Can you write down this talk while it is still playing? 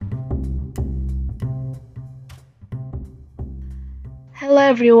Hello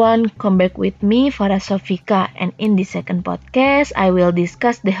everyone, come back with me Farah Sofika, and in the second podcast I will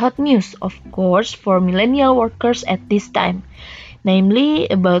discuss the hot news, of course, for millennial workers at this time, namely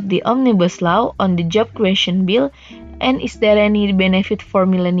about the Omnibus law on the job creation bill, and is there any benefit for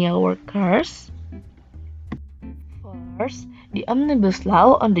millennial workers? First, the Omnibus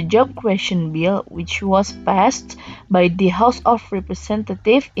law on the job creation bill, which was passed by the House of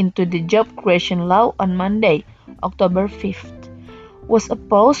Representatives into the job creation law on Monday, October 5th. Was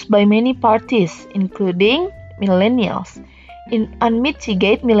opposed by many parties, including millennials.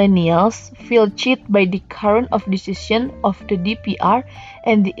 Unmitigated millennials feel cheated by the current of decision of the DPR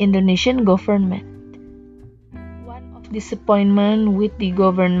and the Indonesian government. One of disappointment with the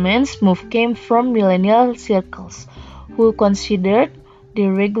government's move came from millennial circles, who considered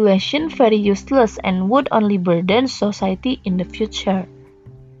the regulation very useless and would only burden society in the future.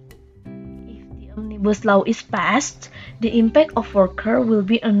 If the Omnibus law is passed, the impact of workers will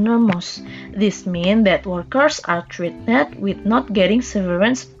be enormous. This means that workers are threatened with not getting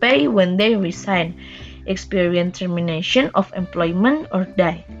severance pay when they resign, experience termination of employment, or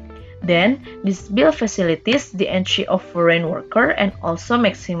die. Then, this bill facilitates the entry of foreign workers, and also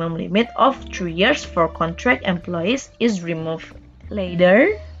maximum limit of 3 years for contract employees is removed.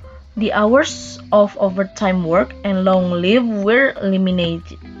 Later, the hours of overtime work and long leave were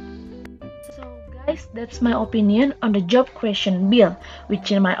eliminated. So guys, that's my opinion on the job creation bill, which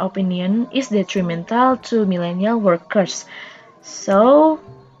in my opinion is detrimental to millennial workers. So,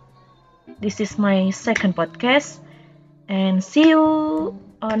 this is my second podcast, and see you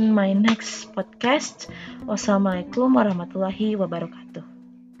on my next podcast. Wassalamualaikum warahmatullahi wabarakatuh.